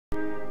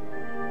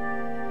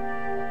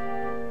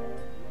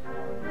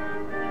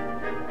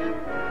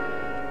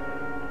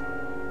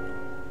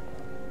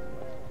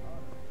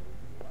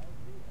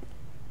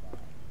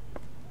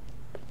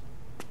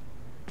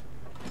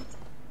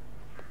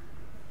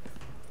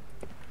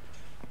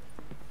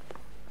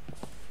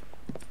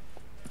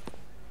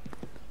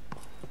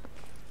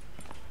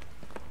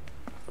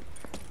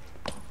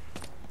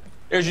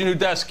Here's your new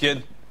desk,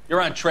 kid.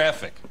 You're on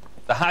traffic.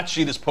 The hot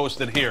sheet is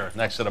posted here,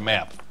 next to the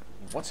map.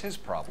 What's his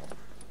problem?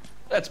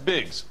 That's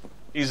Biggs.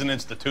 He's an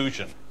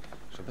institution.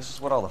 So this is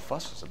what all the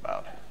fuss is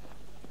about.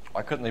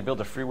 Why couldn't they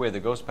build a freeway that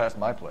goes past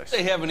my place?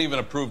 They haven't even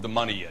approved the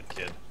money yet,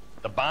 kid.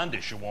 The bond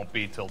issue won't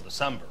be till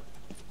December.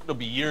 It'll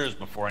be years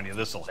before any of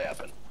this will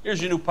happen.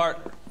 Here's your new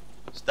partner,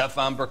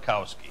 Stefan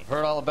Burkowski.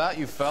 Heard all about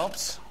you,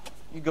 Phelps.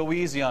 You go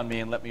easy on me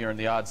and let me earn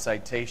the odd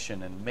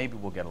citation, and maybe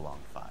we'll get along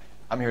fine.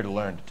 I'm here to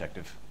learn,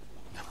 Detective.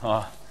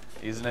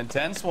 He's an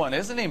intense one,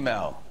 isn't he,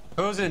 Mel?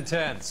 Who's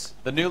intense?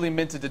 The newly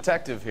minted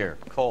detective here,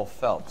 Cole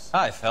Phelps.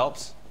 Hi,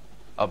 Phelps.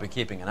 I'll be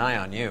keeping an eye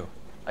on you.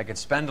 I could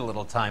spend a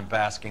little time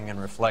basking in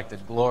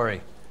reflected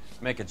glory.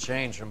 Make a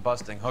change from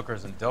busting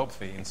hookers and dope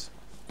fiends.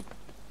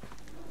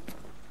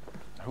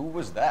 Who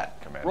was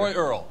that, Commander? Roy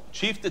Earl,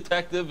 chief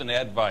detective and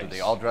advice. Do they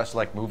all dress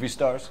like movie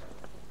stars?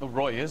 Well,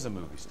 Roy is a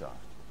movie star.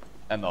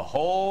 And the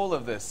whole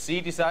of the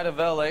seedy side of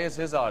L.A. is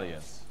his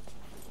audience.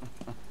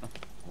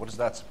 What is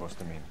that supposed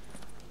to mean?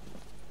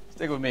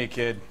 Stick with me,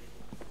 kid.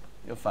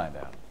 You'll find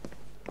out.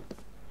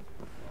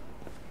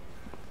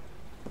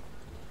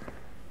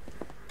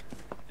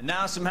 And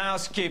now some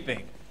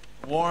housekeeping.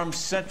 Warm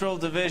Central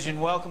Division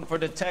welcome for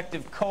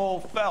Detective Cole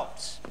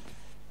Phelps.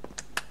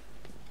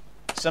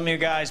 Some of you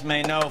guys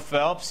may know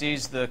Phelps.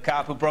 He's the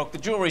cop who broke the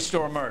jewelry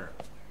store murder.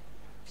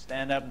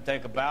 Stand up and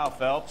take a bow,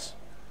 Phelps.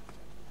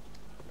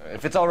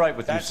 If it's all right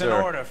with you, sir. That's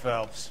an order,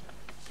 Phelps.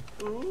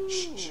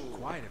 Shh,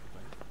 quiet,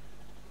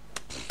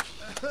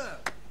 everybody.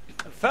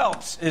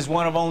 Phelps is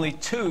one of only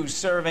 2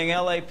 serving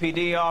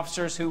LAPD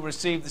officers who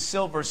received the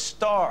Silver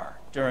Star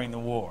during the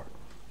war.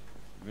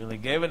 Really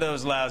gave it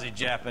those lousy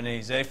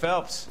Japanese, eh,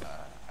 Phelps?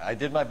 I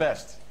did my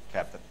best,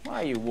 Captain.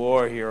 Why are you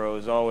war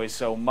heroes always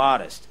so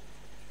modest?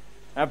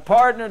 I've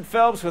partnered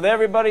Phelps with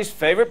everybody's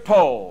favorite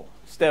Pole,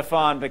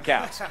 Stefan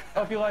Burkowski.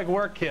 Hope you like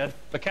work, kid.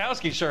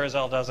 Bukowski sure as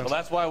hell doesn't. Well,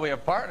 that's why we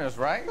have partners,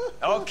 right?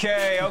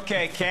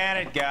 Okay, can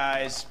it,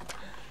 guys.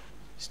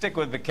 Stick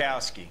with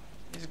Burkowski.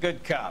 He's a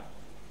good cop.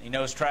 He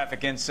knows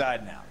traffic inside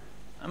and out.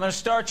 I'm going to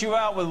start you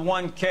out with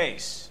 1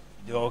 case.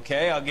 You do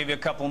okay, I'll give you a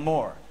couple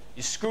more.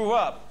 You screw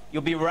up,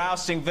 you'll be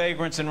rousting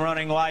vagrants and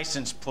running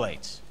license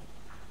plates.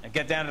 Now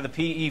get down to the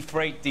PE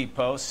Freight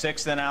Depot,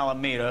 6th and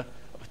Alameda.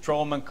 A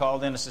patrolman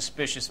called in a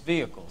suspicious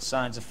vehicle.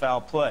 Signs of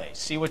foul play.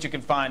 See what you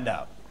can find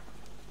out.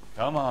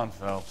 Come on,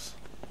 Phelps.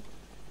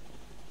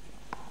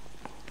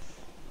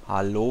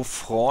 Hallo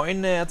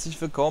Freunde,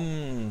 herzlich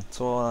willkommen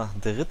zur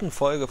 3.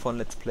 Folge von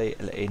Let's Play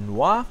LA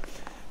Noire.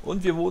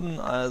 Und wir wurden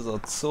also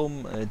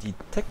zum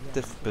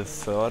Detective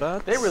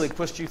befördert. They really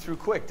pushed you through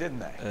quick, didn't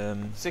they?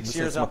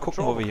 Müssen jetzt mal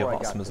gucken, wo wir hier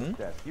raus müssen.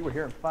 Dass wir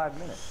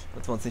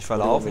uns nicht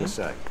verlaufen.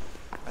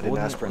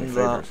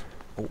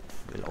 Oh,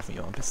 wir laufen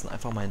hier ein bisschen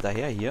einfach mal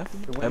hinterher hier.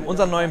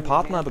 Unseren neuen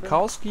Partner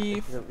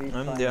Burkowski,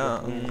 der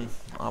ein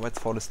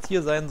arbeitsfaules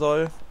Tier sein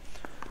soll.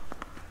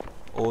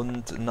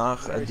 Und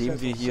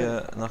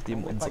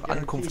nachdem unsere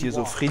Ankunft hier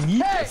so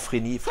frenetisch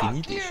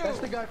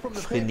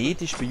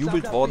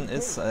bejubelt worden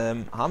ist,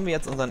 haben wir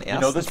jetzt unseren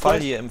ersten Fall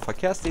hier im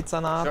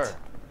Verkehrsdezernat.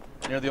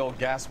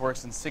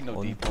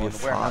 Und wir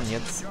fahren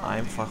jetzt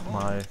einfach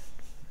mal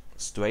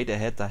straight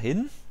ahead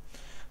dahin.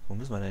 Wo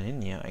müssen wir denn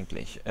hin hier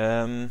eigentlich?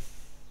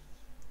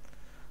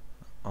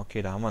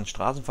 Okay, da haben wir ein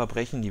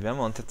Straßenverbrechen, die werden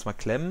wir uns jetzt mal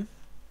klemmen.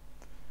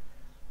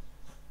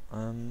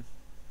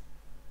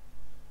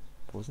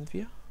 Wo sind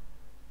wir?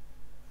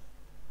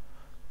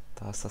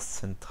 Da ist das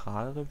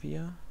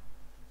Zentralrevier.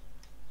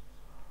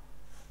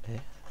 Wie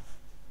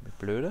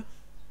blöde.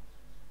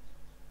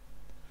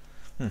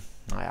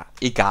 Naja,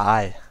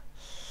 egal.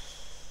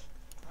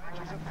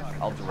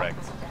 I'll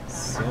direct.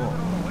 So.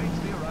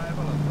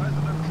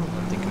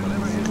 Ich denke mal,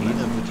 die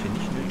Sirene wird hier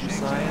nicht nötig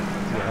sein.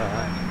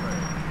 Ja.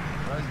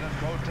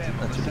 Wir sind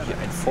natürlich hier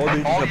ein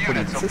vorbildlicher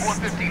Polizist.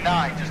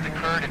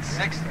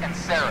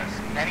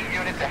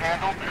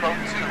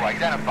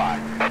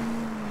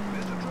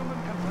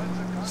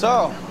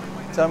 So,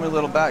 tell me a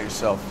little about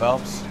yourself,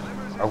 Phelps.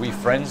 Are we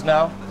friends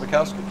now,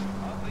 Burkowski?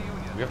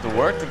 We have to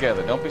work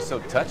together. Don't be so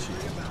touchy.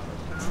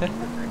 I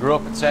grew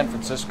up in San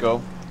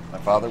Francisco. My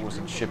father was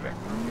in shipping.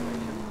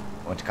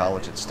 Went to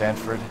college at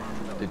Stanford.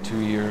 Did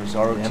 2 years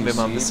ROTC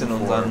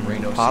before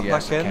Reno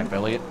CS at Camp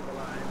Elliott.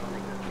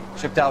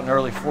 Shipped out in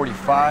early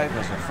 '45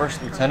 as a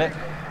first lieutenant.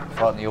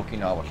 Fought in the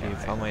Okinawa Okay, campaign.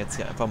 fahren wir jetzt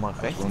hier einfach mal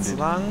rechts Wounded,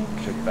 lang.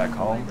 shipped back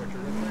home.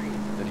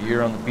 Did a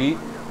year on the beat.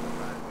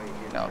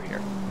 Now I'm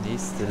here.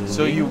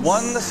 So you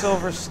won the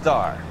Silver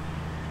Star.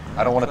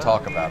 I don't want to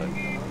talk about it.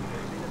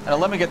 Now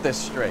let me get this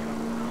straight.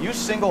 You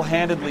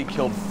single-handedly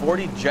killed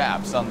 40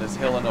 Japs on this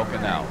hill in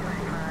Okinawa.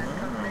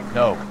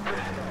 No.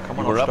 Kann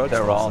You man were auch up stolz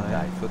there drauf all sein.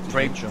 night, 40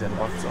 draped Bildschirme in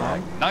drauf zu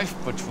haben. knife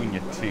between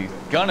your teeth,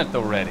 gun at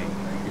the ready.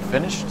 You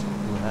finished?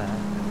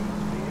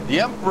 The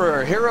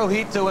Emperor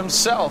Hirohito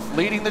himself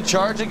leading the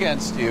charge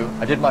against you.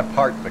 I did my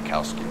part,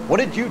 Burkowski.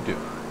 What did you do?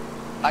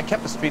 I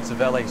kept the streets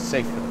of LA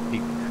safe for the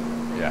people.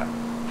 Yeah.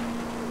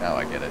 Now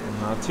I get it.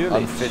 Natürlich.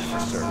 Unfit for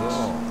service.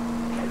 So.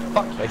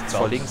 Fuck Rechts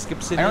vor links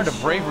gibt's hier I earned a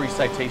nicht. bravery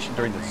citation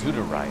during the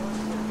Zuda riot.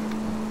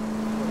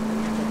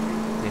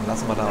 Den Den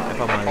lassen wir da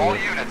einfach mal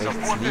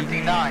rechts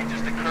liegen. Ja.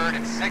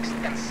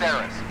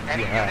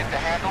 Eine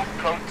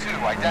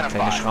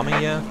kleine Schramme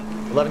hier.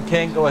 11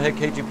 King, go ahead,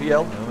 KGPL. Ja,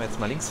 wenn wir jetzt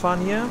mal links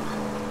fahren hier.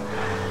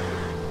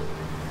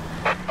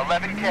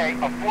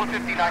 11K, a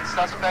 459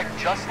 suspect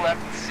just left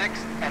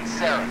 6th and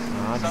Sarah's.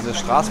 Ja, diese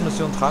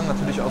Straßenmissionen tragen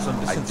natürlich auch so ein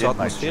bisschen zur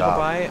Atmosphäre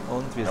bei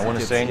und wir sind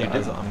jetzt hier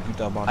also am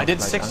Güterbahnhof. I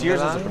did 6 years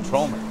as a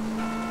patrolman.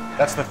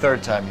 That's the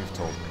third time you've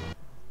told me.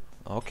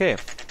 Okay.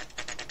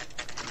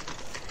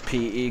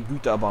 PE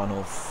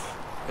Güterbahnhof,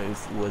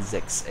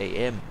 11:06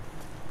 AM.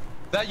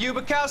 That you,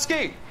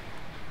 Bukowski?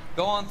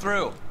 Go on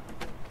through.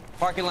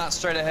 Parking lot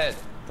straight ahead.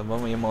 Dann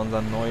wollen wir hier mal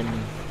unseren neuen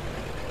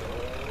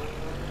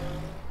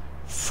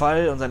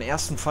Fall, unseren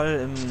ersten Fall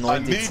im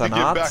neuen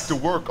Dezernat.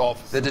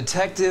 The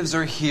detectives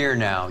are here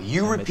now.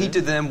 You repeat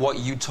to them what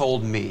you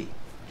told me.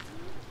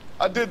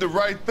 I did the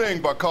right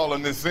thing by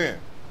calling this in.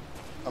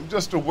 I'm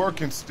just a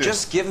working stick.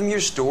 Just give them your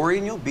story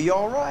and you'll be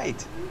all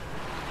right.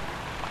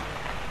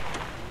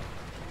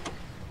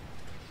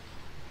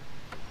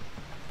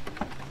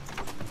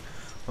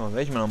 So, dann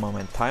werde ich mir nochmal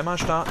meinen Timer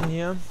starten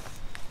hier,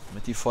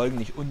 damit die Folgen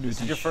nicht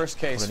unnötig oder nicht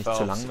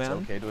zu lang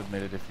werden. Okay to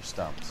admit it if you're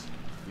stumped.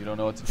 You don't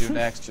know what to do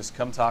next, just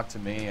come talk to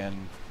me and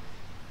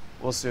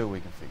we'll see what we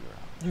can figure out.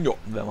 Jo,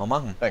 werden wir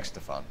machen. Thanks,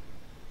 Stefan.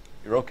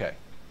 You're okay.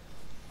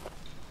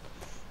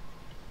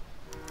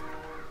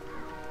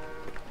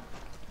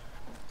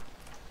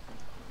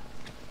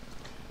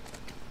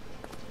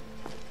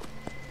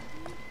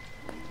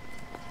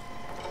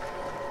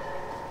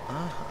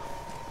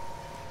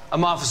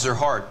 I'm Officer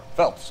Hart.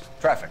 Phelps,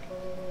 traffic.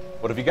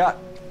 What have you got?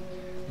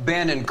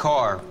 Abandoned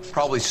car,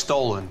 probably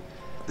stolen.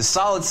 The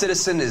solid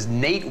citizen is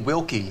Nate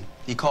Wilkie.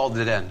 He called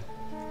it in.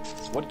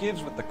 What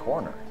gives with the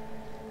corner?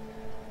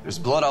 There's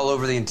blood all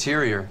over the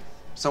interior.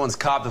 Someone's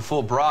copped a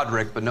full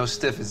Broderick, but no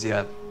stiff as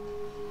yet.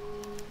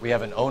 We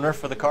have an owner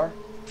for the car?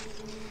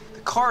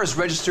 The car is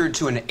registered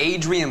to an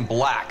Adrian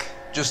Black,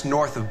 just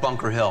north of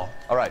Bunker Hill.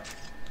 All right,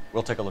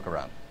 we'll take a look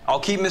around. I'll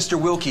keep Mr.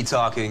 Wilkie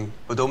talking,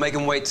 but don't make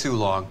him wait too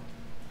long.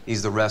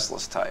 He's the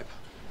restless type.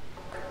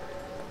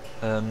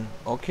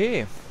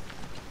 Okay.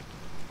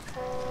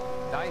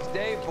 Nice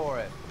day for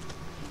it.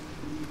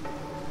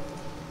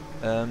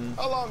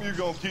 How long you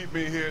gonna keep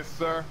me here,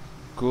 sir?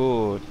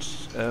 Gut.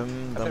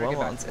 Dann wollen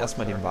wir uns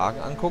erstmal den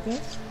Wagen angucken.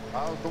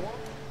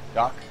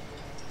 Doc,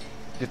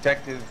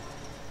 Detective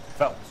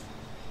Phelps,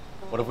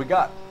 what have we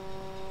got?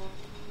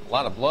 A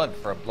lot of blood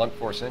for a blunt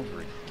force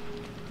injury.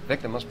 The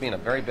victim must be in a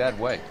very bad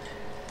way.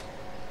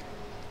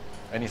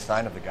 Any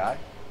sign of the guy?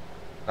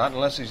 Not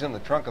unless he's in the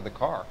trunk of the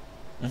car.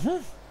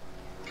 Mhm.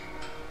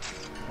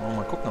 Wollen wir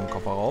mal gucken am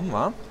Kofferraum,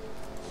 wa?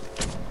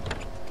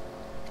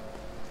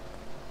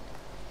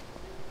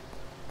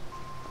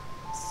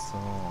 So.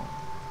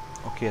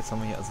 Okay, jetzt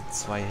haben wir hier also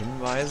 2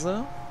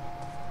 Hinweise.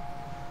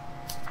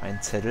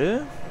 Ein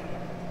Zettel.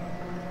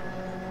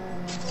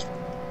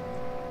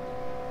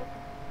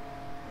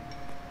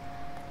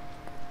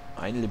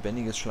 Ein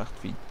lebendiges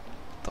Schlachtvieh.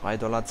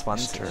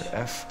 $3,20. Mr.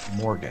 F.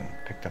 Morgan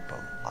picked up a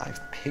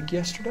live pig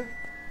yesterday?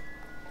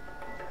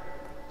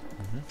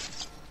 Mhm.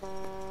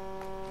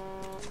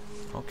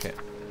 Okay.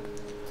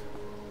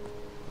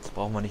 Das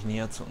brauchen wir nicht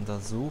näher zu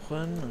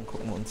untersuchen. Dann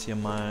gucken wir uns hier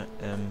mal.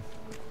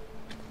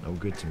 No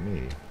good to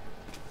me.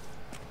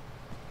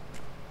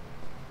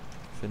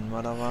 Finden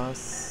wir da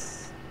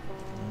was?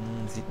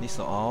 Sieht nicht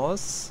so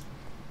aus.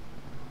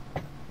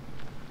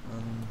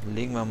 Dann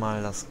legen wir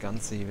mal das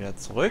Ganze hier wieder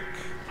zurück.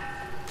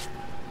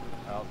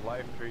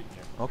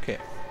 Okay.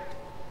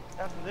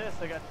 Dann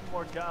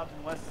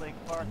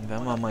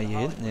werden wir mal hier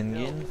hinten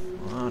hingehen.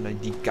 Ah,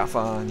 die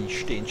Gaffer, die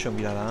stehen schon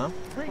wieder da.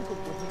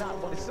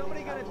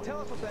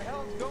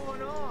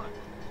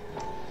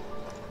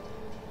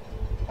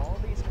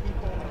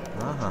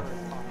 Aha.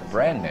 The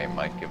brand name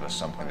might give us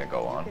something to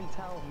go on.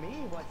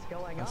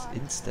 Das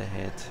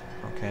Instahead.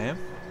 Okay.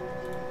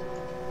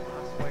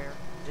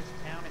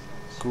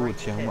 Gut,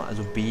 hier haben wir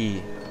also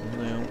B. Muss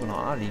da irgendwo noch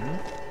A liegen?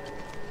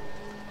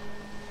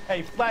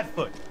 Hey,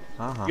 Flatfoot.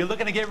 Aha. You're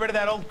looking to get rid of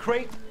that old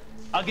crate?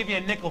 I'll give you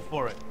a nickel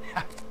for it.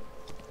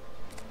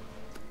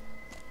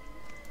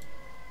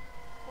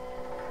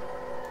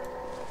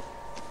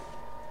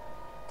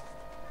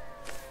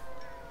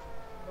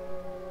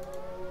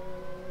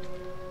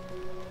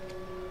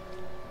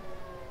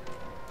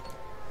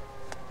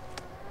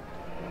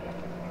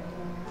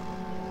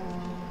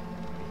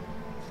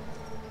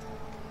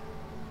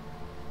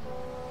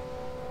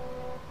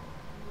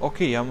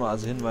 Okay, hier haben wir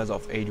also Hinweise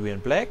auf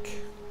Adrian Black.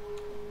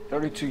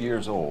 32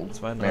 years old,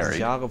 32 married.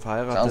 Jahre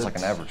verheiratet. Sounds like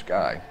an average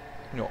guy.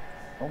 Ja.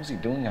 What was he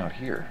doing out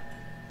here?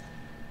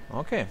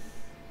 Okay.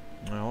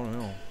 Ja.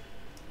 Gucken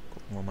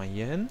wir mal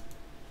hier hin.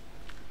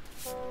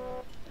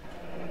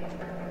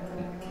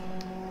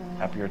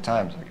 Happier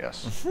times, I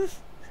guess.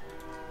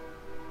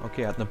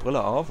 Okay, er hat eine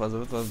Brille auf,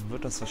 also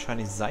wird das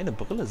wahrscheinlich seine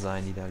Brille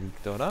sein, die da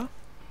liegt, oder?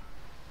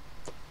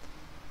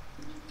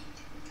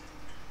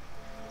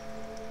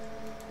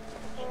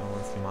 Schauen wir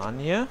uns die mal an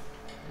hier.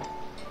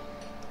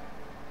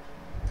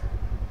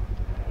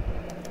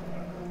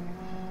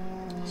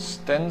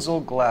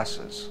 Stenzel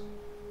glasses.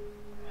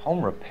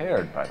 Home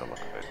repaired by the look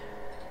of it.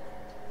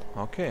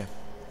 Okay.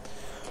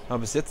 Aber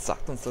bis jetzt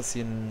sagt uns das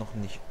hier noch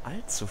nicht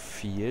allzu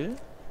viel.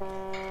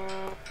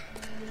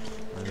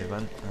 Wir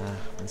werden,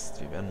 Mist,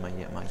 wir werden mal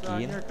hier mal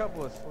gehen.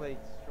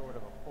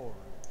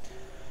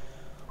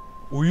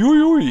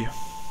 Uiuiui.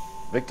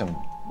 Victim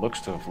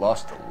looks to have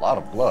lost a lot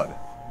of blood.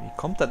 Wie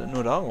kommt er denn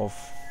nur darauf?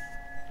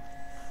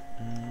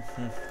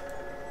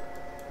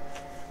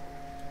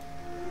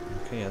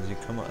 Okay, also hier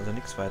können wir also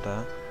nichts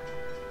weiter.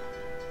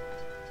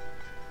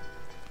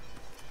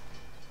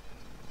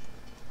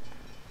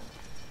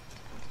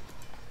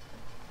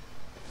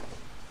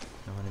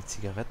 Da war eine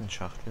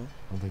Zigarettenschachtel.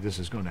 I don't think this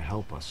is going to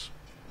help us.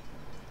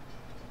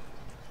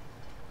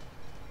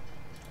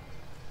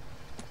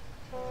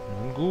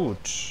 Nun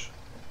gut.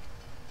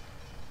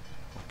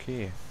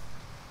 Okay.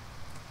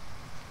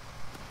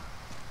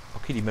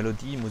 Okay, die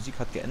Melodie, Musik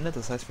hat geändert.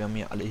 Das heißt, wir haben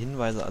hier alle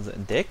Hinweise also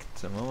entdeckt.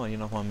 Dann wollen wir hier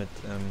nochmal mit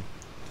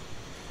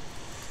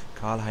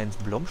Karl-Heinz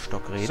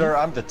Blomstock reden. Sir,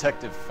 I'm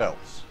Detective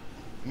Phelps.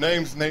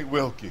 Name's Nate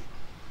Wilkie.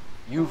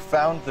 You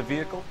found the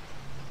vehicle?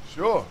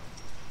 Sure.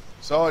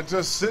 Saw it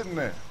just sitting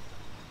there.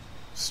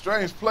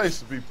 Strange place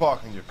to be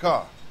parking your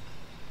car.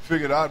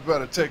 Figured I'd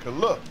better take a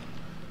look.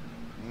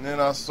 And then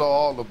I saw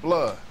all the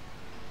blood.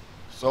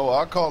 So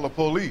I called the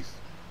police.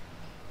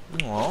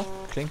 Ja,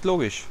 klingt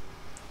logisch.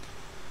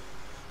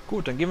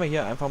 Gut, dann gehen wir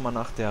hier einfach mal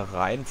nach der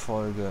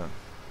Reihenfolge.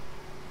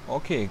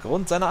 Okay,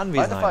 Grund seiner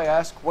Anwesenheit. Mind if I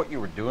ask what you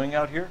were doing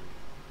out here?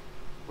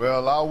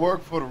 Well, I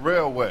work for the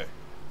railway.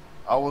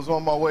 I was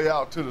on my way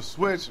out to the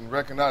switch and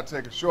reckoned I'd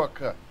take a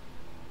shortcut.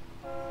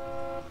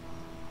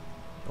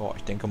 Oh,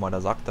 ich denke mal,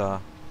 da sagt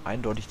er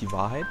eindeutig die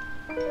Wahrheit.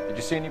 Did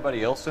you see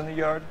anybody else in the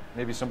yard?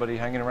 Maybe somebody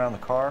hanging around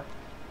the car?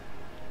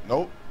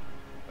 Nope.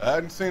 I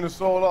hadn't seen a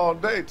soul all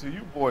day till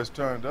you boys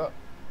turned up.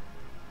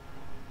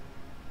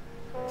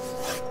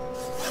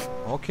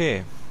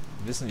 Okay,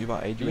 Wissen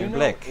über Adrian Do you know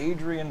Black.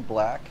 Adrian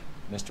Black,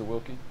 Mr.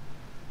 Wilkie?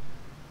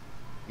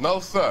 No,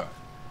 sir.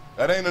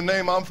 That ain't a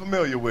name I'm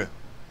familiar with.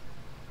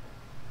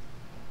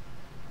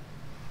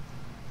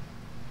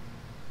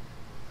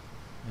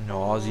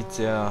 Ja, sieht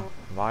sehr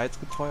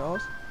wahrheitsgetreu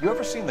aus. You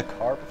ever seen the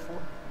car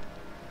before?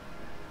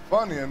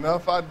 Funny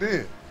enough, I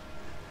did.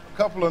 A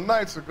couple of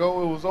nights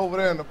ago, it was over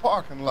there in the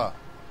parking lot.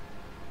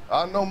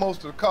 I know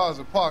most of the cars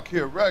are parked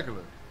here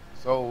regularly,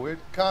 so it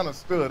kind of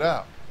stood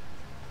out.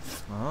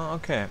 Ah,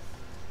 okay.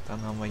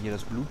 Dann haben wir hier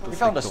das We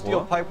found a blutbefleckte steel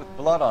Rohr. pipe with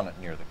blood on it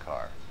near the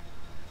car.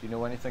 Do you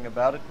know anything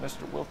about it,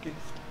 Mr. Wilkie?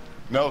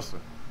 No, sir.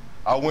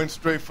 I went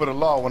straight for the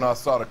law when I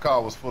saw the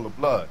car was full of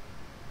blood.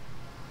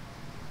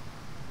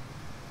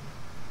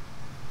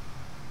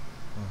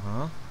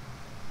 Aha.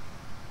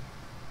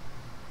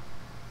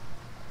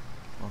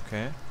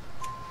 Okay.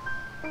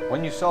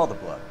 When you saw the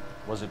blood,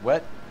 was it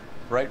wet,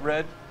 bright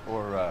red,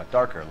 or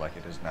darker like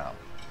it is now?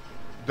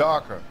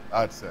 Darker,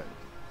 I'd say.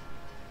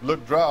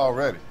 Looked dry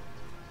already.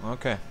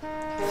 Okay.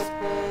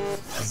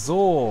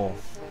 So,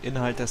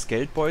 Inhalt des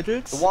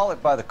Geldbeutels. The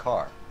wallet by the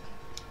car.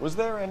 Was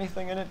there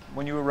anything in it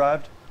when you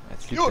arrived?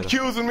 Jetzt You liegt er da.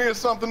 accusing me of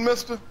something,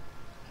 mister?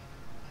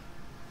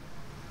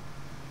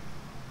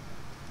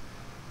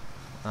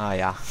 Ah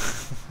ja,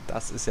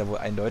 das ist ja wohl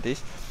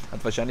eindeutig.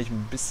 Hat wahrscheinlich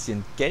ein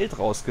bisschen Geld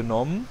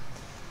rausgenommen.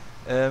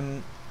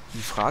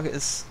 Die Frage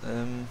ist,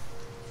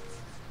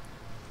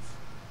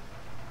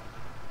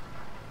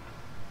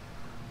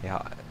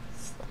 ja,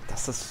 ob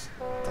das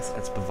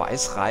als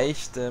Beweis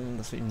reicht,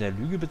 dass wir ihn der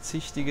Lüge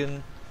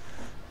bezichtigen.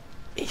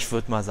 Ich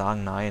würde mal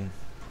sagen, nein.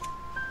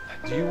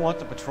 Do you want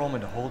the patrolman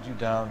to hold you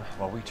down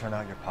while we turn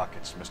out your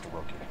pockets, Mr.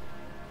 Wilkie?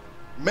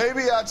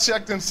 Maybe I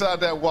checked inside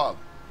that wallet.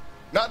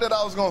 Not that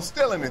I was gonna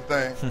steal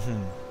anything.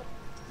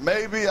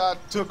 Maybe I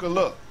took a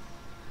look.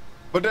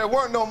 But there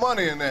weren't no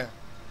money in there.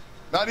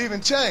 Not even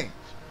change.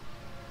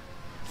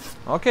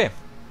 Okay.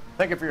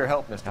 Thank you for your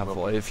help, Mr. Jawohl,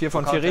 Wilkie. 4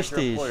 von 4 We'll contact your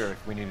richtig. employer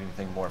if we need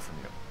anything more from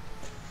you.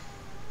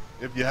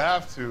 If you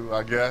have to,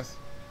 I guess.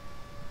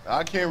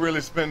 I can't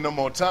really spend no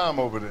more time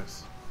over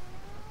this.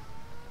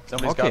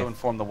 Somebody's Okay. got to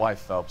inform the wife,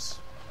 Phelps.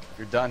 If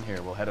you're done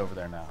here, we'll head over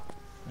there now.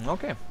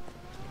 Okay.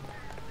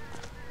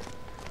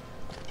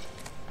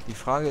 Die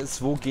Frage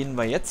ist, wo gehen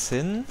wir jetzt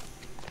hin?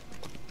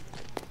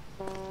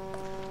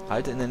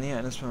 Halte in der Nähe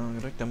eines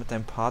gedrückt, damit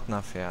dein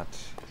Partner fährt.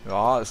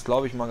 Ja, ist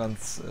glaube ich mal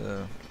ganz...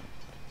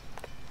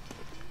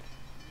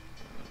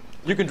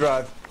 You can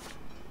drive.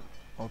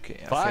 Okay,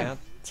 er Fine. fährt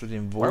zu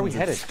dem Where are we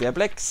Wohnsitz headed? der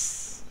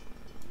Blacks.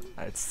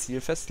 Als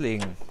Ziel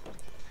festlegen.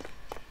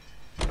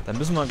 Dann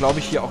müssen wir, glaube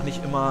ich, hier auch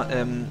nicht immer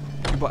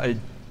überall...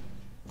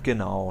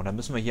 Genau, dann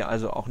müssen wir hier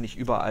also auch nicht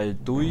überall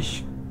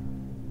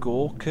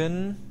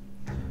durchgurken,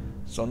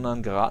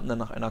 sondern geraten dann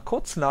nach einer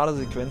kurzen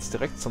Ladesequenz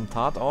direkt zum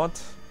Tatort.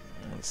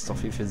 Das ist doch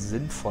viel, viel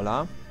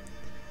sinnvoller.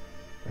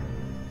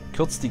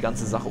 Kürzt die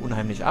ganze Sache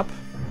unheimlich ab.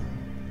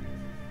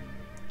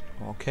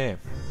 Okay.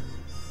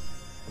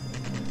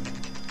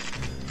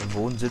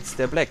 Wohnsitz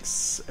der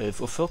Blacks,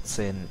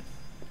 11:14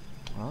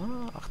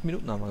 Uhr. 8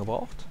 Minuten haben wir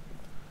gebraucht.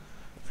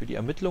 Für die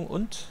Ermittlung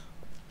und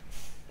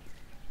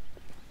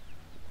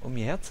um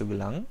hierher zu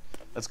gelangen.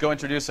 Let's go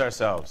introduce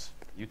ourselves.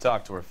 You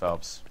talk to her,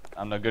 Phelps.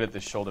 I'm no good at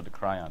this shoulder to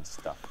cry on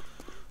stuff.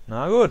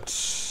 Na gut.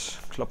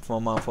 Klopfen wir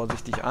mal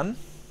vorsichtig an.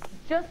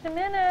 Just a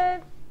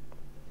minute.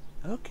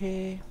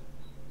 Okay.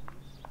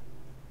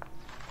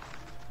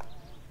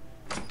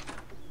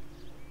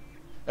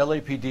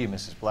 LAPD,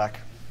 Mrs. Black.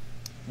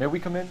 May we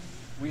come in?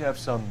 We have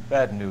some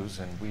bad news,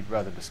 and we'd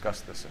rather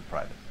discuss this in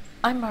private.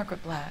 I'm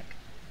Margaret Black.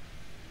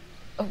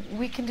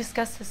 We can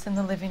discuss this in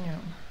the living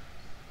room.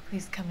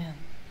 Please come in.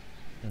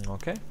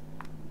 Okay.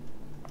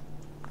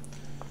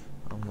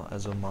 Haben wir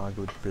also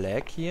Margaret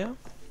Black hier.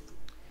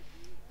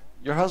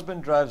 Your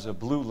husband drives a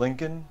blue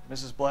Lincoln,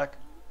 Mrs. Black?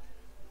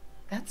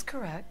 That's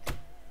correct.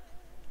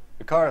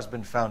 The car has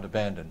been found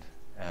abandoned,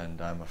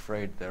 and I'm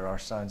afraid there are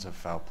signs of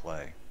foul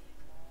play.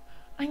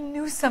 I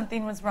knew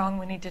something was wrong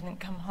when he didn't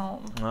come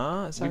home.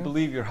 We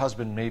believe your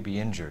husband may be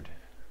injured.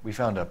 We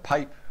found a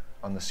pipe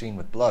on the scene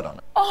with blood on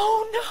it.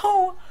 Oh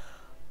no!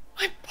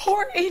 My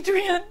poor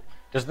Adrian!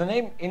 Does the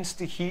name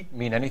Insta-Heat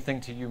mean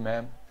anything to you,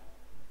 ma'am?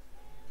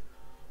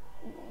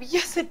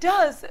 Yes, it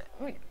does.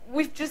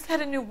 We've just had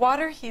a new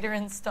water heater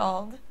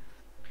installed.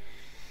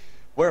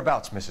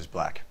 Whereabouts, Mrs.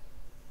 Black?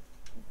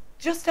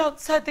 Just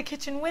outside the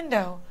kitchen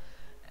window,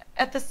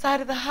 at the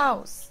side of the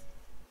house.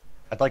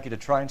 I'd like you to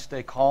try and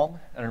stay calm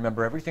and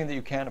remember everything that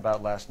you can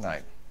about last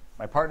night.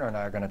 My partner and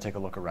I are going to take a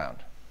look around.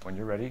 When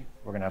you're ready,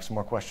 we're going to have some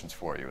more questions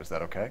for you. Is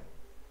that okay?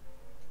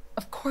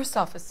 Of course,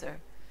 officer.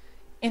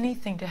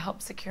 Anything to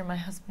help secure my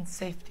husband's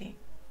safety.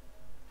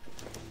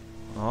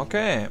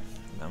 Okay.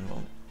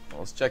 Well,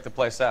 let's check the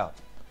place out.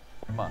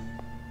 Come on.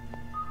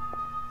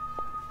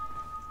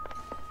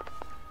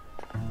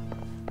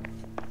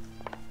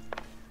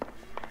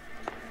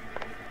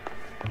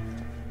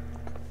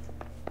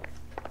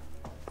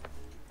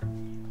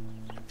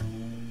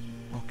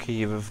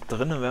 Okay,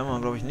 drinnen werden wir,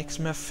 glaube ich, nichts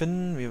mehr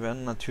finden. Wir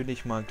werden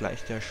natürlich mal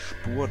gleich der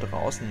Spur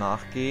draußen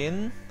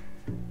nachgehen.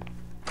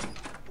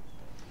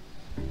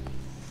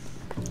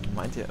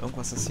 Meint ihr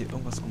irgendwas, dass hier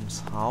irgendwas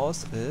ums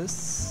Haus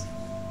ist?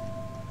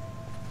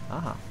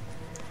 Aha.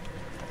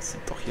 Das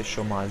sieht doch hier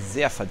schon mal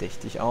sehr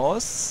verdächtig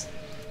aus.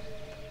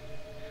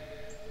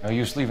 No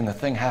use leaving the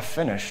thing half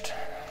finished.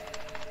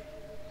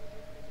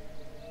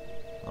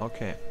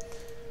 Okay.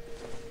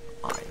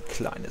 Ein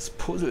kleines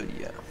Puzzle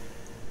hier.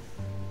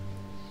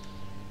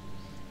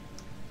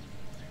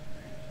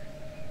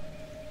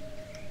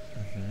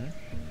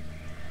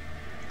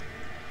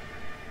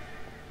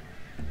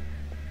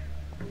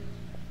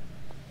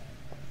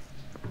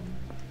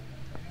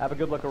 Have a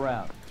good look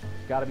around.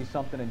 There's got to be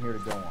something in here to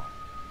go on.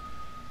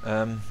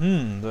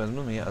 So, jetzt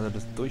müssen wir hier also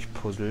das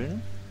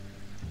durchpuzzeln.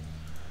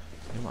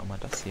 Nehmen wir mal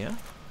das hier.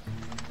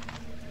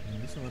 Dann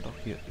müssen wir doch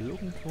hier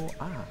irgendwo,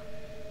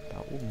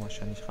 da oben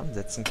wahrscheinlich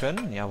ransetzen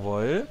können.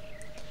 Jawohl.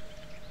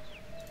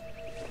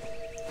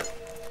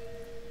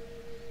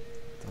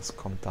 Das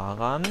kommt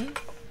daran.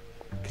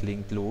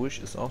 Klingt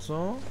logisch, ist auch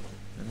so.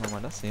 Nehmen wir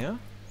mal das hier.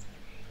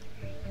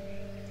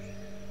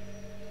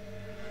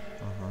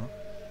 Aha.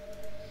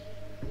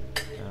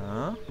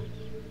 Ja.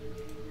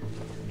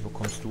 Und wo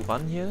kommst du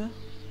ran hier?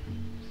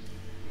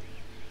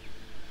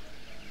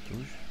 Du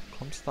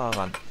kommst da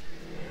ran.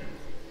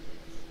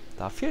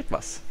 Da fehlt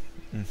was.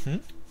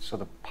 So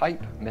the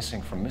pipe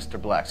missing from Mr.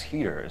 Black's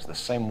heater is the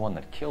same one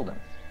that killed him.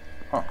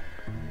 Huh.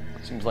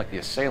 Seems like the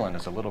assailant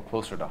is a little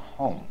closer to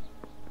home.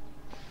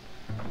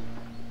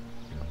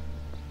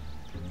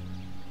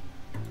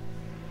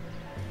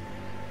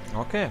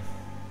 Okay.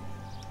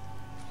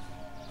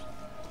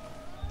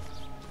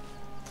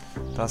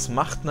 Das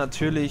macht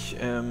natürlich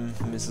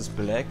Mrs.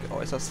 Black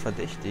äußerst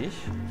verdächtig.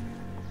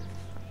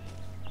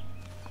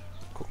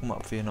 Gucken wir,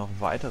 ob wir hier noch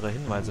weitere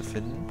Hinweise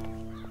finden.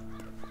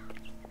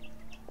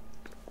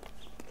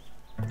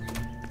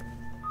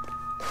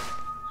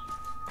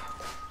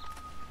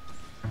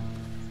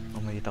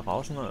 Haben wir hier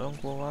draußen noch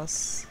irgendwo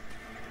was?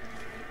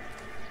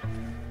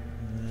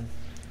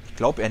 Ich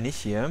glaube eher nicht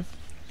hier.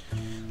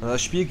 Also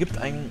das Spiel gibt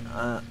einen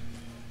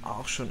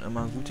auch schon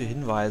immer gute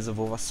Hinweise,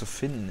 wo was zu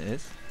finden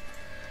ist.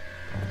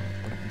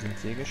 Da unten sind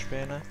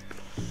Sägespäne.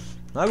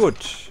 Na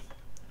gut.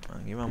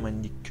 Dann gehen wir mal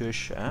in die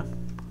Küche.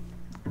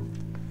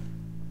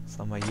 Was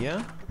haben wir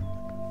hier?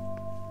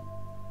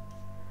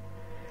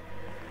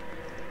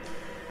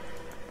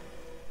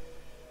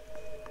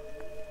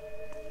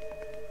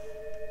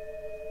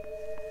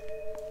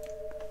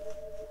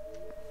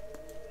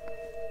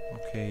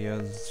 Okay,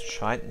 hier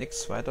scheint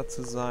nichts weiter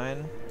zu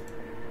sein.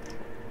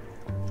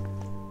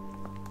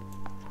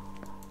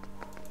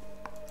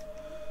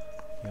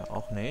 Hier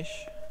auch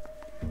nicht.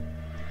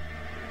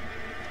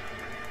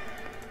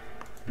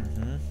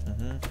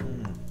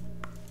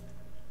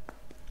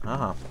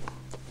 Aha.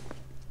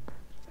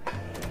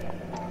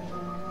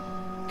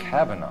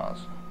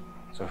 Cavanaugh's.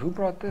 So who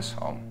brought this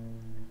home?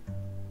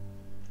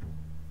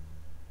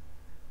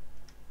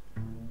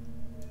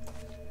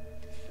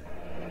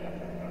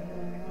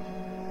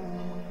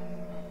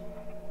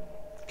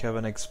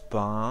 Cavanagh's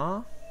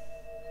Bar.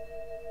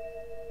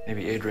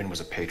 Maybe Adrian was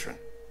a patron.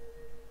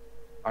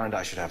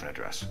 R&I should have an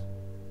address.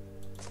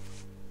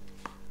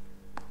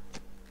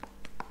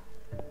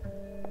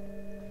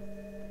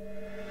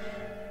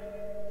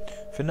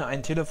 Finde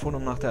ein Telefon,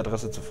 um nach der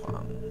Adresse zu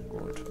fragen.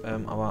 Gut,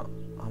 aber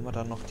Haben wir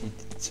da noch die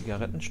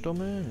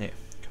Zigarettenstummel? Ne,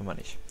 können wir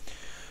nicht.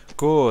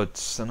 Gut,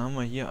 dann haben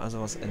wir hier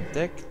also was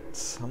entdeckt.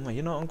 Haben wir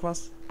hier noch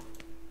irgendwas?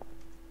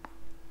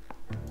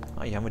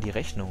 Ah, hier haben wir die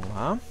Rechnung,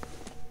 wa?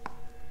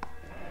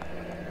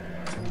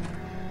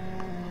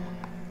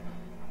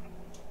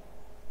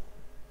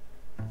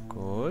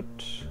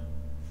 Gut.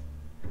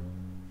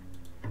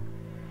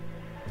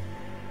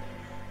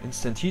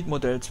 Instant Heat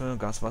Modell,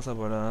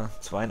 Gas-Wasserboiler,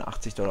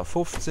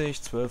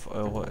 $82,50, 12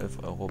 Euro,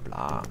 11 Euro,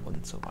 bla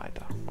und so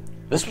weiter.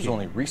 This was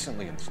only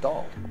recently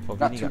installed, vor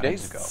not weniger 2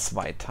 days als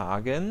ago. 2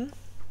 Tagen.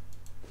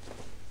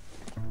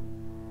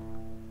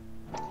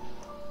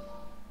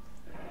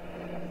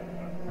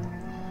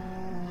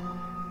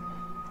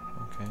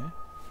 Okay.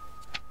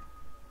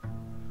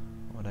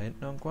 Oder da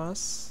hinten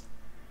irgendwas?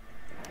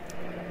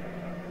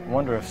 I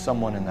wonder if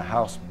someone in the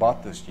house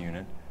bought this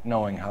unit,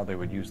 knowing how they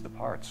would use the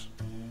parts.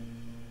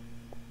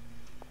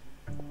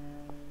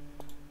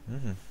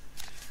 Mhm.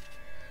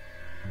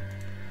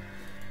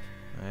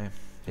 Nee,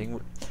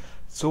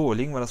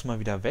 legen wir das mal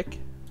wieder weg.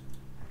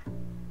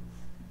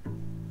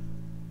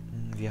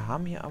 Wir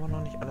haben hier aber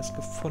noch nicht alles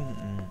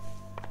gefunden.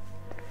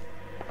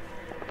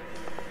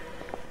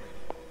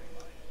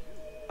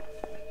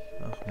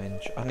 Ach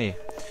Mensch. Ach nee.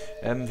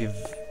 Wir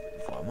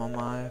wollen wir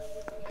mal.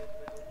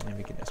 Ne,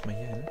 wir gehen erstmal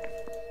hier hin.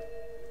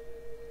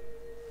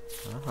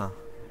 Aha.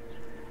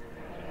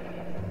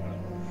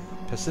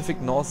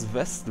 Pacific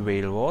Northwest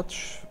Railroad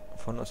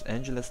von Los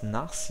Angeles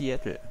nach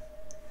Seattle.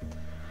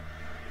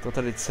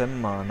 3.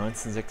 Dezember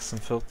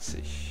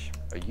 1946.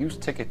 A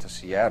used ticket to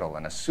Seattle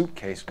and a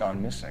suitcase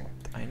gone missing.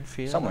 Ein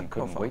Fehler. Someone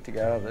couldn't wait to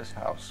get out of this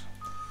house.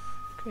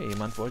 Okay,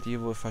 jemand wollte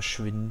hier wohl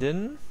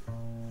verschwinden.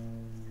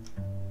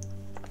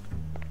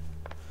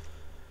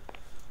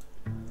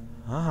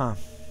 Aha.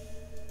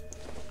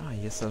 Ah,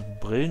 hier ist das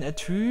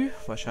Brillenetui.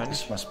 Wahrscheinlich.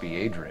 This must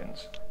be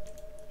Adrian's.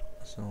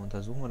 So,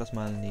 untersuchen wir das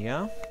mal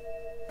näher.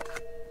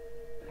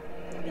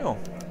 Jo.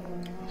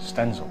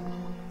 Stencil.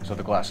 So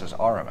the glasses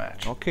are a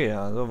match. Okay,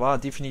 also war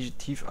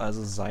definitiv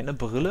also seine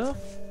Brille,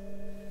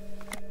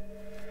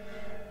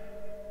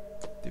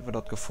 die wir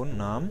dort gefunden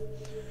haben.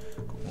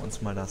 Gucken wir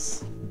uns mal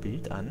das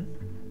Bild an.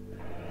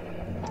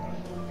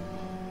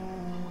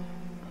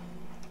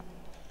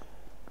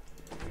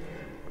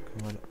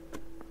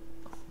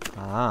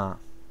 Ah.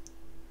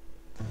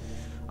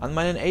 An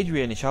meinen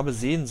Adrian, ich habe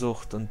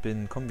Sehnsucht und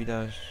komm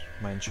wieder,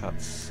 mein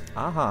Schatz.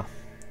 Aha.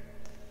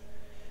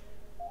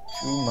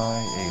 To my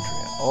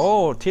Adrian.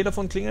 Oh,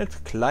 Telefon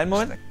klingelt. Klein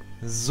Moment.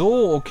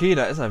 So, okay,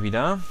 da ist er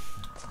wieder.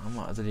 Haben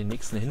wir also den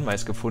nächsten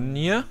Hinweis gefunden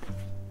hier.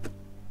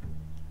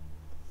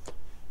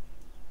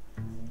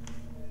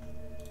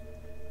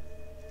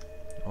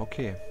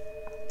 Okay.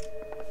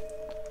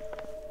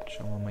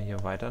 Schauen wir mal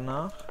hier weiter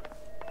nach.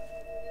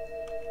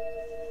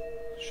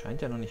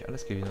 Scheint ja noch nicht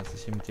alles gewesen. Was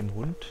ist hier mit dem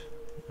Hund?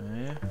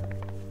 Nee.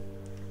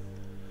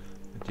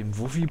 Mit dem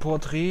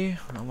Wuffi-Porträt.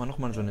 Haben wir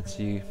nochmal so eine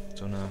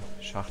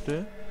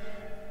Schachtel.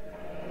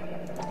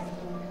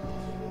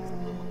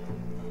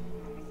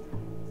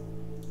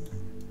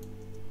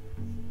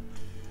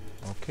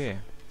 Okay.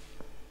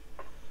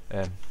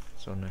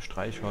 So eine ein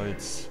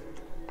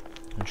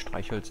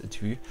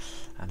Streichholz-Etui.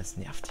 Ah, das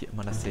nervt hier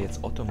immer, dass der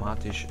jetzt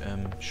automatisch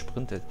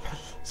sprintet.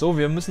 So,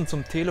 wir müssen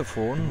zum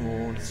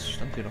Telefon. Das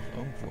stand hier doch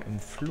irgendwo im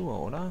Flur,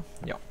 oder?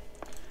 Ja.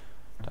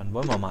 Dann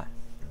wollen wir mal.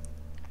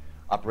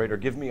 Operator,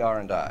 give me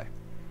R&I.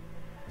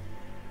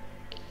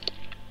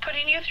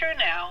 Putting you through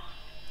now.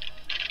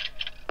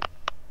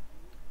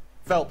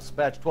 Phelps,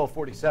 badge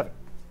 1247.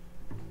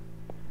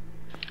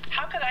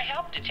 How could I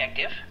help,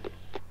 Detective?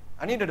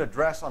 I need an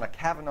address on a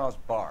Kavanaugh's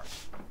bar.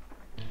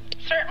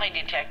 Certainly,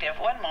 Detective.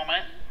 One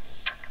moment.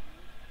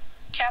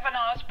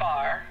 Kavanaugh's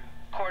Bar,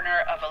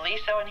 corner of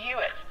Aliso and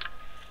Hewitt,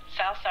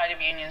 south side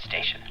of Union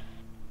Station.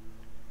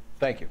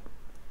 Thank you.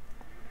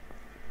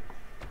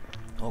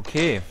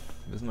 Okay.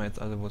 Wissen wir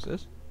jetzt also, wo es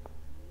ist?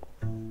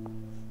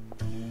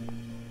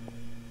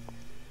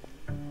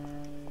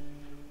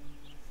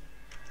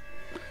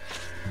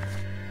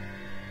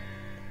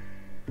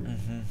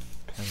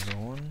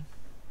 Person.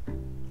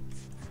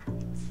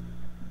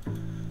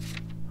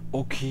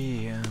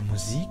 Okay,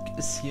 Musik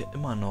ist hier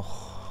immer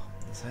noch.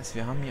 Das heißt,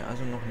 wir haben hier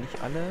also noch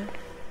nicht alle.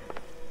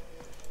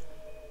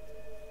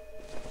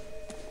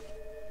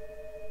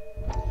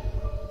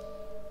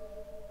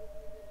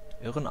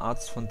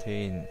 Irrenarzt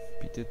Fontaine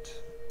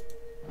bietet.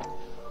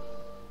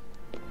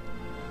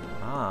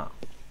 Ah.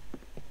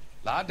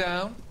 Lie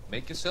down,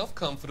 make yourself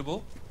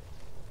comfortable.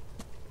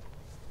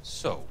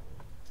 So,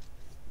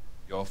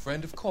 you're a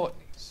friend of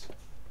Courtney's?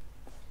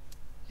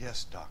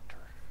 Yes, Doctor.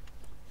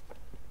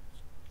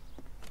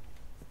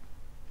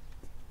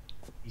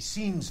 He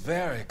seems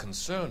very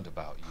concerned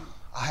about you.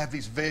 I have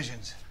these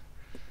visions.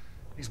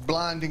 These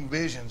blinding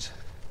visions.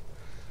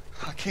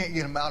 I can't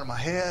get them out of my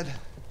head.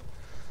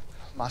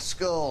 My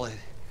skull,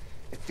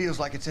 it feels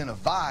like it's in a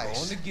vice. I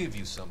want to give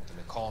you something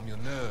to calm your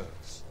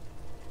nerves.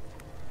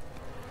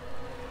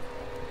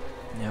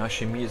 Ja,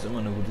 Chemie ist immer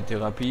eine gute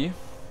Therapie.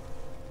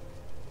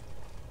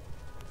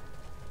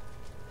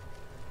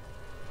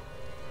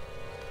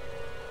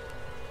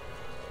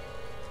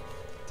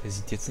 Der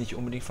sieht jetzt nicht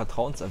unbedingt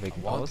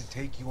vertrauenserweckend aus. I want to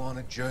take you on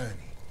a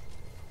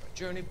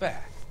journey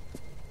back.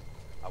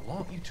 I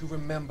want you to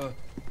remember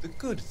the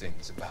good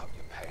things about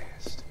your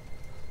past.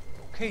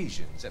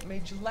 Occasions that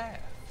made you laugh.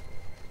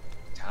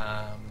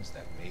 Times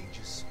that made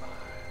you smile.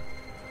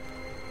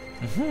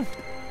 Mhm.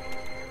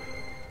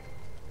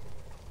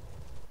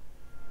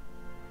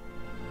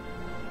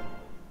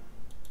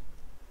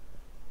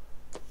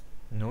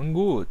 Nun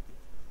gut.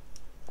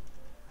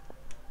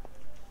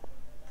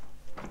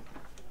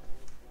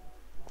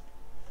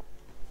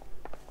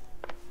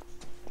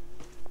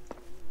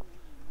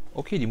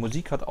 Okay, die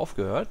Musik hat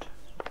aufgehört.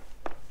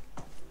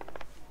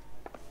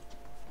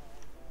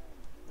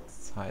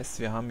 Das heißt,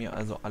 wir haben hier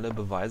also alle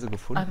Beweise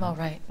gefunden. I'm all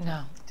right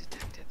now,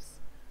 detectives.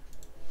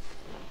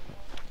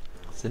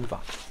 Sind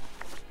wir.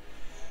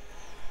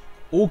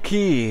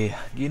 Okay,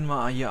 gehen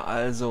wir hier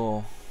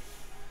also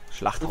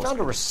Schlachthaus. We found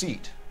a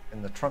receipt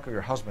in the trunk of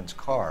your husband's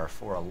car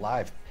for a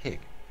live pig.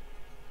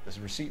 This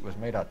receipt was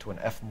made out to an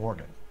F.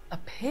 Morgan. A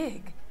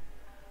pig?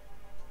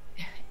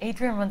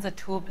 Adrian runs a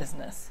tool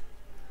business.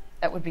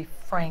 That would be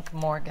Frank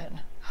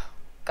Morgan.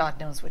 God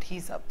knows what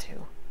he's up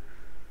to.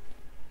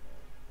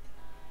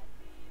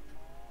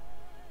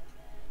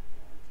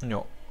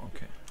 No,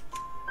 okay.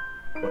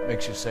 What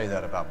makes you say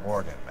that about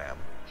Morgan, ma'am?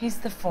 He's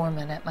the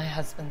foreman at my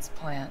husband's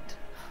plant.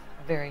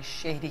 A very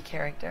shady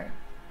character.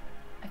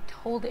 I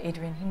told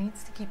Adrian he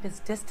needs to keep his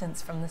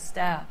distance from the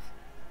staff.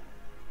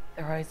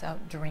 They're always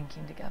out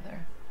drinking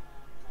together.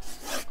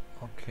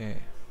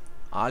 Okay.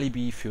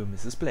 Alibi für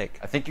Mrs. Black.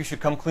 I think you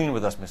should come clean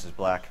with us, Mrs.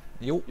 Black.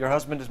 Jo. Your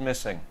husband is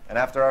missing, and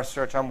after our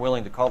search, I'm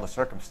willing to call the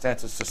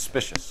circumstances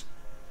suspicious.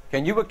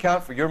 Can you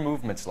account for your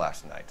movements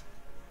last night?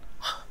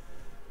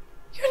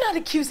 You're not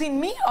accusing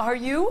me, are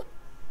you?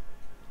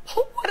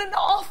 Oh, what an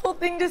awful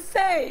thing to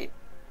say.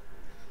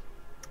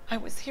 I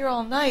was here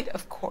all night,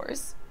 of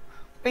course,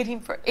 waiting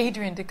for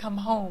Adrian to come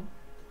home.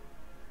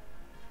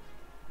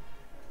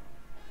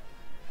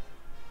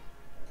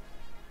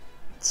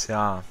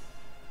 Tja.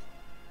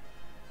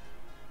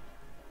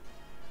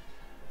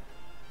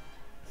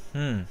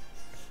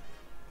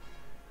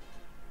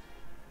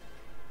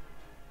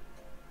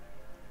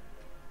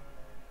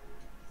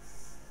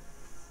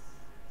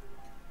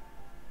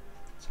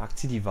 Sagt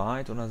sie die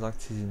Wahrheit oder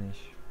sagt sie nicht?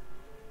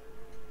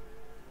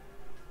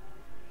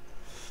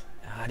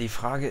 Ja, die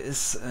Frage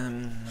ist,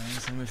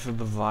 was haben wir für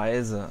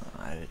Beweise?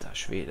 Alter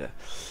Schwede.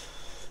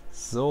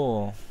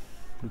 So.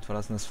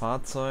 Blutverlassenes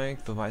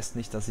Fahrzeug. Beweist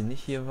nicht, dass sie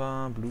nicht hier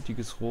war.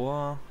 Blutiges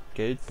Rohr.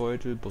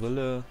 Geldbeutel.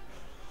 Brille.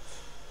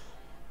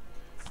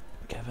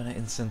 Governor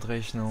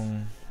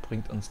Instant-Rechnung.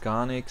 Bringt uns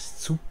gar nichts.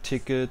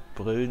 Zugticket.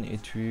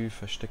 Brillenetui.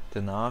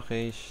 Versteckte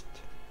Nachricht.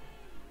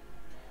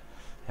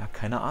 Ja,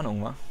 keine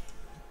Ahnung, wa?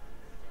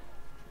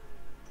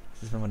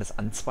 Was ist, wenn wir das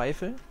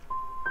anzweifeln?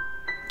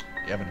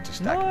 The evidence is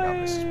stacking up,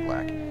 Mrs.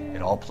 Black.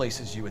 It all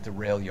places you at the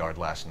rail yard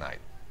last night.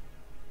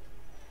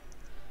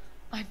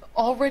 I've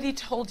already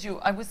told you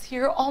I was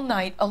here all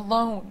night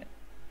alone.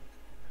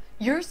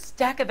 Your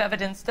stack of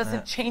evidence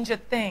doesn't change a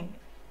thing.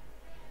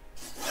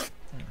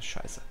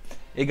 Scheiße.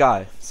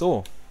 Egal.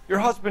 So. Your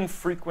husband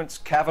frequents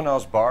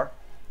Kavanaugh's bar?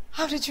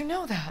 How did you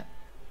know that?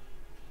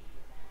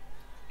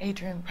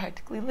 Adrian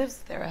practically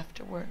lives there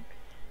after work.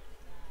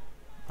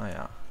 Ah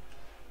ja.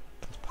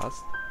 Das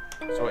passt.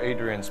 So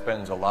Adrian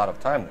spends a lot of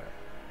time there?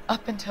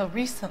 Up until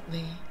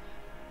recently,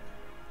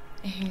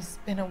 he's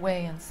been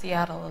away in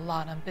Seattle a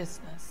lot on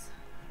business.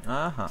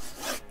 Aha.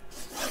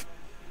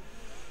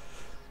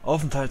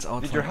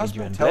 Aufenthaltsort Did your von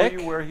Adrian husband tell Black.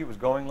 you where he was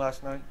going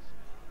last night?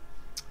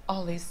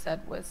 All he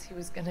said was he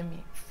was going to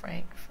meet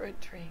Frank for a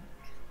drink.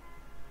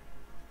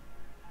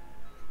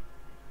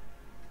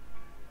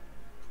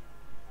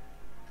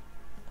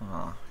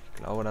 Ah,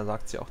 ich glaube, da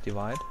sagt sie auch die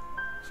Wahrheit.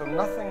 So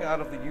nothing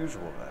out of the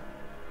usual then?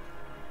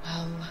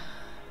 Well,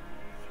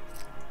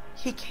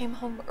 he came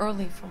home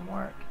early from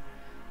work.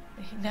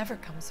 He never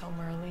comes home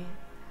early.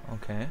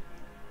 Okay.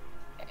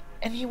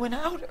 And he went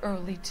out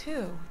early,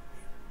 too.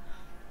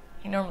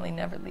 He normally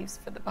never leaves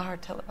for the bar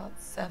till about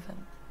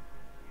 7.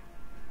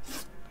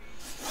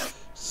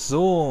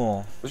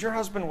 So. Was your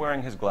husband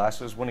wearing his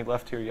glasses when he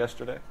left here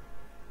yesterday?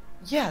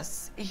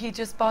 Yes, he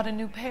just bought a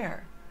new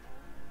pair.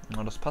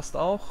 Na, das passt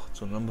auch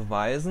zu unseren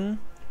Beweisen.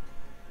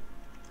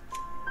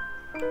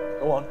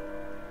 Go on.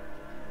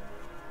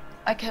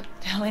 I kept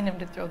telling him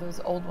to throw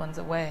those old ones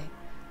away.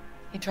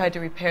 He tried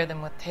to repair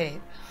them with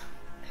tape.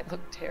 They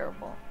look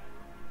terrible.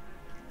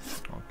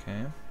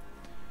 Okay.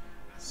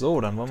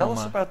 So, dann wollen wir Tell us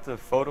mal... about the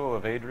photo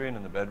of Adrian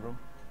in the bedroom.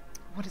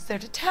 What is there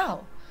to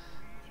tell?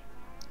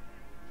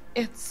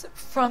 It's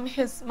from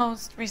his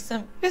most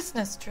recent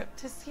business trip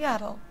to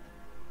Seattle.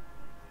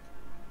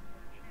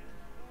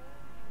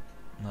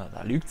 Na,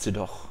 da lügt sie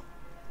doch.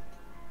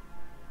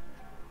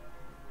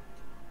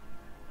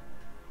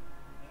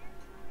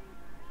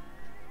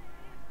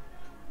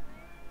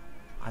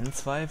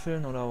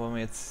 Anzweifeln oder wollen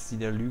wir jetzt sie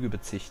der Lüge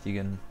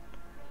bezichtigen?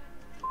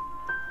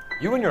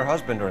 You and your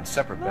husband are in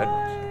separate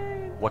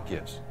bedrooms. What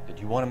gives? Did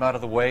you want him out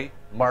of the way,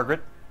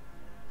 Margaret?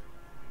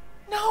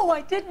 No,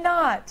 I did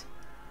not.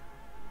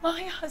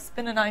 My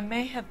husband and I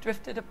may have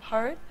drifted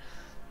apart,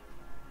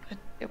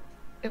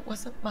 It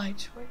wasn't my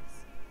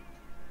choice.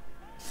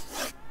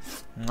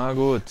 Na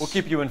gut. We'll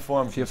keep you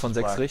informed. 4 von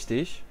 6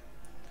 richtig.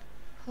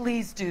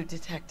 Please do,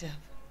 Detective.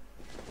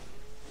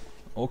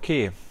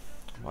 Okay.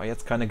 War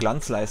jetzt keine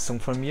Glanzleistung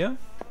von mir.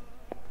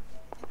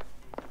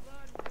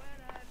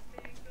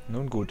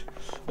 Nun gut.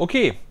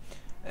 Okay.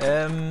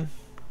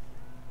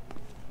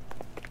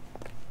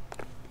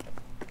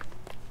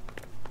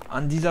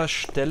 An dieser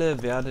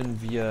Stelle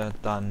werden wir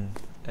dann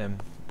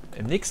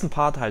im nächsten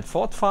Part halt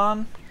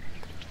fortfahren.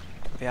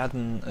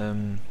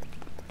 Werden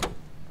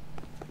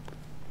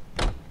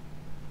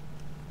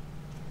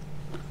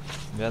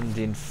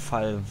den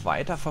Fall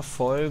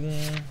weiterverfolgen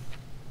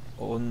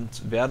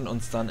und werden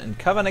uns dann in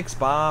Cavernex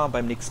Bar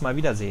beim nächsten Mal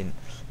wiedersehen.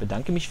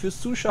 Bedanke mich fürs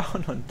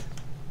Zuschauen und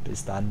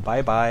bis dann.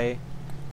 Bye bye.